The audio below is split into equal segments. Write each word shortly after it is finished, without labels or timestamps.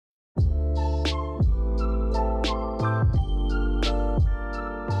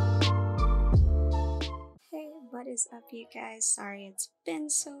is up, you guys? Sorry it's been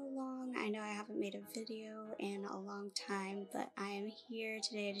so long. I know I haven't made a video in a long time, but I am here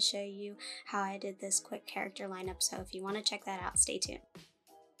today to show you how I did this quick character lineup, so if you want to check that out, stay tuned.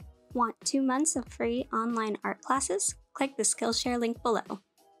 Want 2 months of free online art classes? Click the Skillshare link below.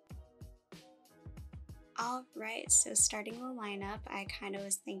 Alright, so starting the lineup, I kind of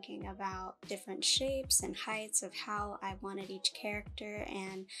was thinking about different shapes and heights of how I wanted each character,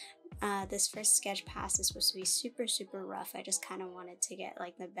 and this first sketch pass is supposed to be super rough. I just kind of wanted to get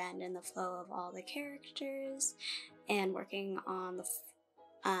like the bend and the flow of all the characters and working on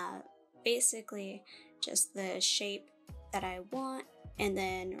the basically just the shape that I want, and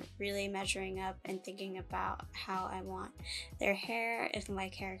then really measuring up and thinking about how I want their hair. If my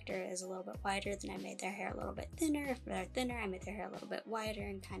character is a little bit wider, then I made their hair a little bit thinner. If they're thinner, I made their hair a little bit wider,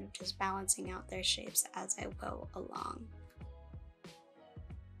 and kind of just balancing out their shapes as I go along.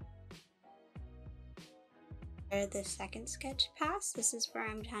 The second sketch pass, this is where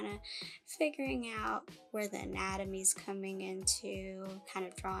I'm kind of figuring out where the anatomy's coming into, kind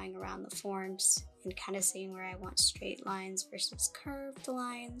of drawing around the forms and kind of seeing where I want straight lines versus curved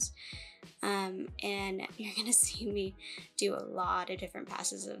lines. And you're gonna see me do a lot of different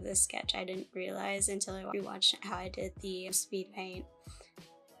passes of this sketch. I didn't realize until I rewatched how I did the speed paint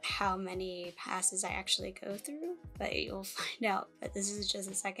how many passes I actually go through, but you'll find out. But this is just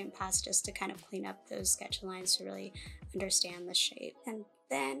a second pass just to kind of clean up those sketch lines to really understand the shape. And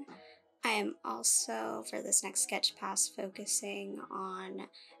then I am also, for this next sketch pass, focusing on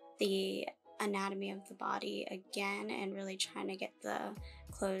the anatomy of the body again and really trying to get the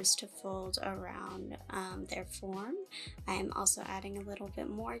clothes to fold around their form. I am also adding a little bit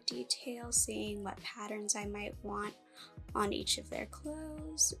more detail, seeing what patterns I might want on each of their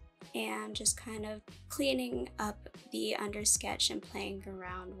clothes, and just kind of cleaning up the under sketch and playing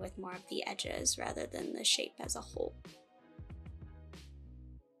around with more of the edges rather than the shape as a whole.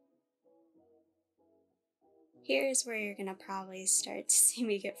 Here's where you're gonna probably start to see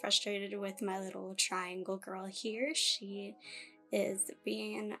me get frustrated with my little triangle girl here. She is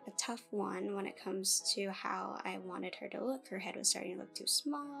being a tough one when it comes to how I wanted her to look. Her head was starting to look too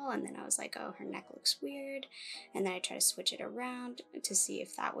small, and then I was like, oh, her neck looks weird, and then I tried to switch it around to see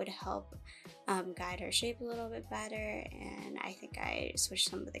if that would help guide her shape a little bit better, and I think I switched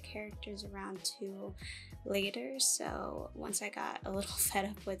some of the characters around too later. So once I got a little fed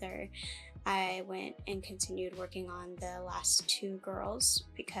up with her, I went and continued working on the last 2 girls,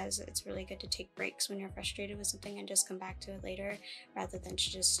 because it's really good to take breaks when you're frustrated with something and just come back to it later rather than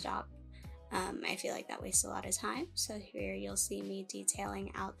to just stop. I feel like that wastes a lot of time. So here you'll see me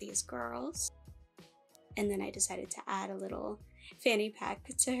detailing out these girls. And then I decided to add a little fanny pack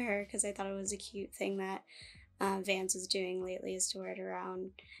to her because I thought it was a cute thing that Vans is doing lately, is to wear it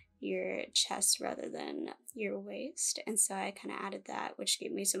around your chest rather than your waist, and so I kind of added that, which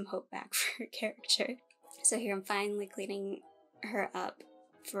gave me some hope back for her character. So here I'm finally cleaning her up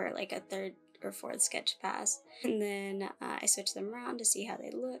for like a 3rd or 4th sketch pass, and then I switch them around to see how they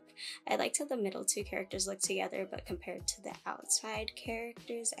look. I liked how the middle 2 characters look together, but compared to the outside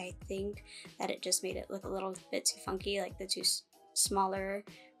characters, I think that it just made it look a little bit too funky. Like the 2 smaller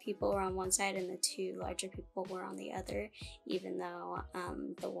people were on one side and the 2 larger people were on the other, even though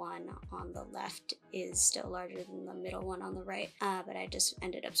the one on the left is still larger than the middle one on the right, but I just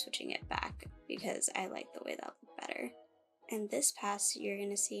ended up switching it back because I like the way that looked better. And this pass, you're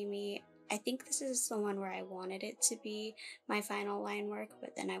gonna see me, I think this is the one where I wanted it to be my final line work,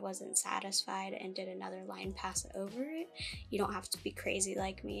 but then I wasn't satisfied and did another line pass over it. You don't have to be crazy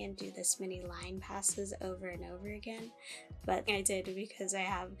like me and do this many line passes over and over again, but I did because I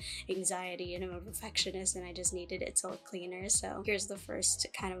have anxiety and I'm a perfectionist and I just needed it to look cleaner. So here's the first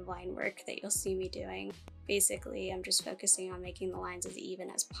kind of line work that you'll see me doing. Basically, I'm just focusing on making the lines as even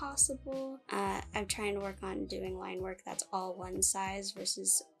as possible. I'm trying to work on doing line work that's all one size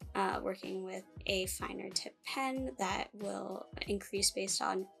versus working with a finer tip pen that will increase based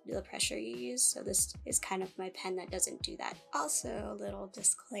on the pressure you use. So this is kind of my pen that doesn't do that. Also, a little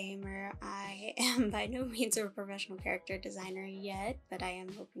disclaimer, I am by no means a professional character designer yet, but I am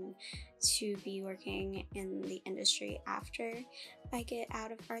hoping to be working in the industry after I get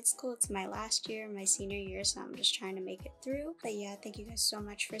out of art school. It's my last year, my senior year, so I'm just trying to make it through. But yeah, thank you guys so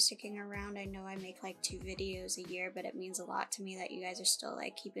much for sticking around. I know I make like 2 videos a year, but it means a lot to me that you guys are still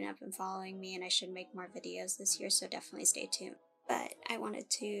like keeping up and following me, and I should make more videos this year, so definitely stay tuned. But I wanted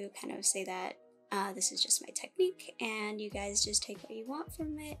to kind of say that this is just my technique, and you guys just take what you want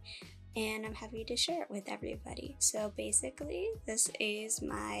from it, and I'm happy to share it with everybody. So basically, this is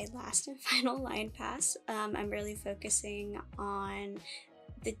my last and final line pass. I'm really focusing on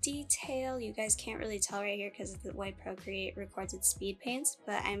The detail, you guys can't really tell right here because of the way Procreate records its speed paints,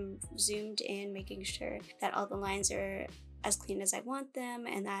 but I'm zoomed in making sure that all the lines are as clean as I want them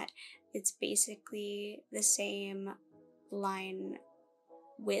and that it's basically the same line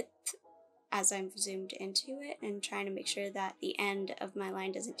width as I'm zoomed into it, and trying to make sure that the end of my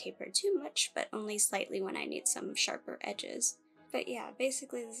line doesn't taper too much, but only slightly when I need some sharper edges. But yeah,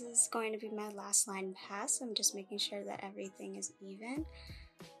 basically this is going to be my last line pass. I'm just making sure that everything is even.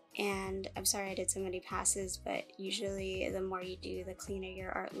 And I'm sorry I did so many passes, but usually the more you do, the cleaner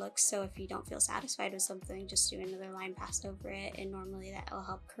your art looks. So if you don't feel satisfied with something, just do another line pass over it, and normally that will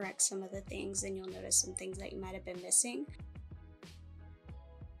help correct some of the things, and you'll notice some things that you might have been missing.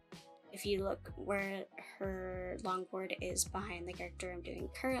 If you look where her longboard is behind the character I'm doing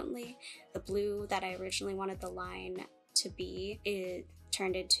currently, the blue that I originally wanted the line to be, it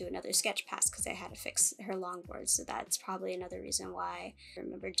turned into another sketch pass because I had to fix her longboard. So that's probably another reason why I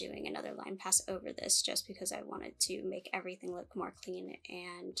remember doing another line pass over this, just because I wanted to make everything look more clean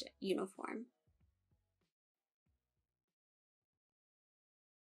and uniform.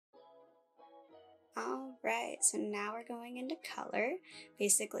 Alright, so now we're going into color.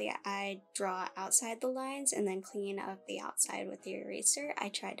 Basically, I draw outside the lines and then clean up the outside with the eraser. I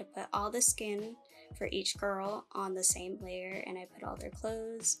tried to put all the skin for each girl on the same layer, and I put all their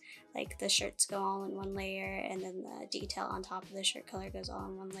clothes, like the shirts go all in one layer, and then the detail on top of the shirt color goes all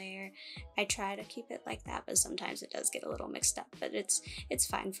in one layer. I try to keep it like that, but sometimes it does get a little mixed up, but it's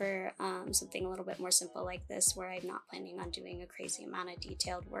fine for something a little bit more simple like this, where I'm not planning on doing a crazy amount of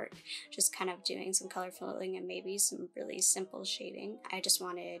detailed work, just kind of doing some color filling and maybe some really simple shading. I just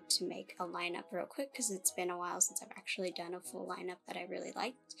wanted to make a lineup real quick because it's been a while since I've actually done a full lineup that I really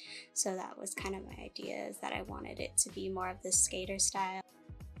liked. So that was kind of my idea, is that I wanted it to be more of this skater style.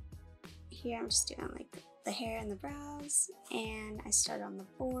 Here I'm just doing like the hair and the brows, and I start on the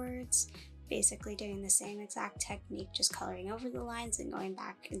boards, basically doing the same exact technique, just coloring over the lines and going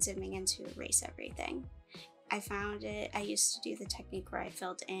back and zooming in to erase everything. I found it, I used to do the technique where I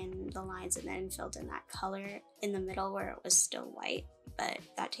filled in the lines and then filled in that color in the middle where it was still white, but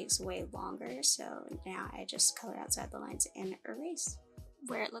that takes way longer, so now I just color outside the lines and erase.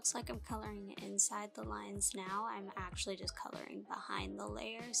 Where it looks like I'm coloring inside the lines now, I'm actually just coloring behind the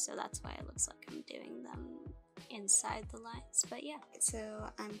layers, so that's why it looks like I'm doing them inside the lines. But yeah, so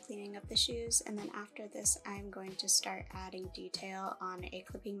I'm cleaning up the shoes, and then after this I'm going to start adding detail on a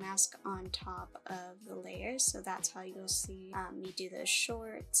clipping mask on top of the layers. So that's how you'll see me do the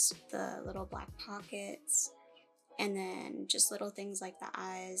shorts, the little black pockets, and then just little things like the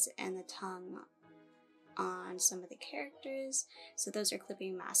eyes and the tongue on some of the characters. So those are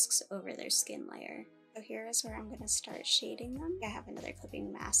clipping masks over their skin layer. So here is where I'm going to start shading them. I have another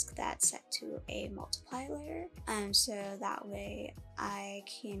clipping mask that's set to a multiply layer, so that way I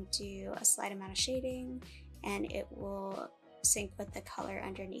can do a slight amount of shading and it will sync with the color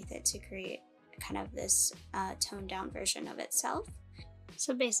underneath it to create kind of this toned down version of itself.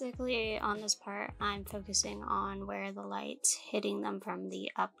 So basically on this part, I'm focusing on where the light's hitting them from the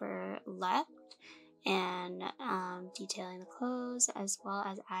upper left, and detailing the clothes, as well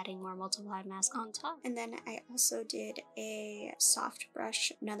as adding more multiply mask on top. And then I also did a soft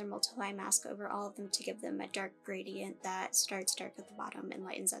brush, another multiply mask over all of them to give them a dark gradient that starts dark at the bottom and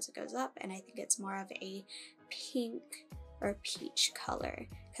lightens as it goes up. And I think it's more of a pink or peach color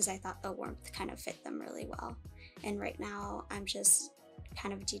because I thought the warmth kind of fit them really well. And right now I'm just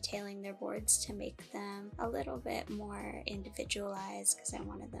kind of detailing their boards to make them a little bit more individualized, because I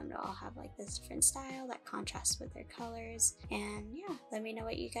wanted them to all have like this different style that contrasts with their colors. And yeah, let me know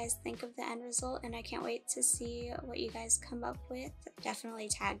what you guys think of the end result, and I can't wait to see what you guys come up with. Definitely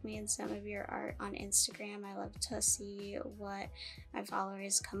tag me in some of your art on Instagram. I love to see what my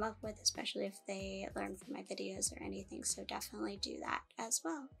followers come up with, especially if they learn from my videos or anything, so definitely do that as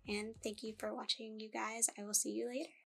well. And thank you for watching, you guys. I will see you later.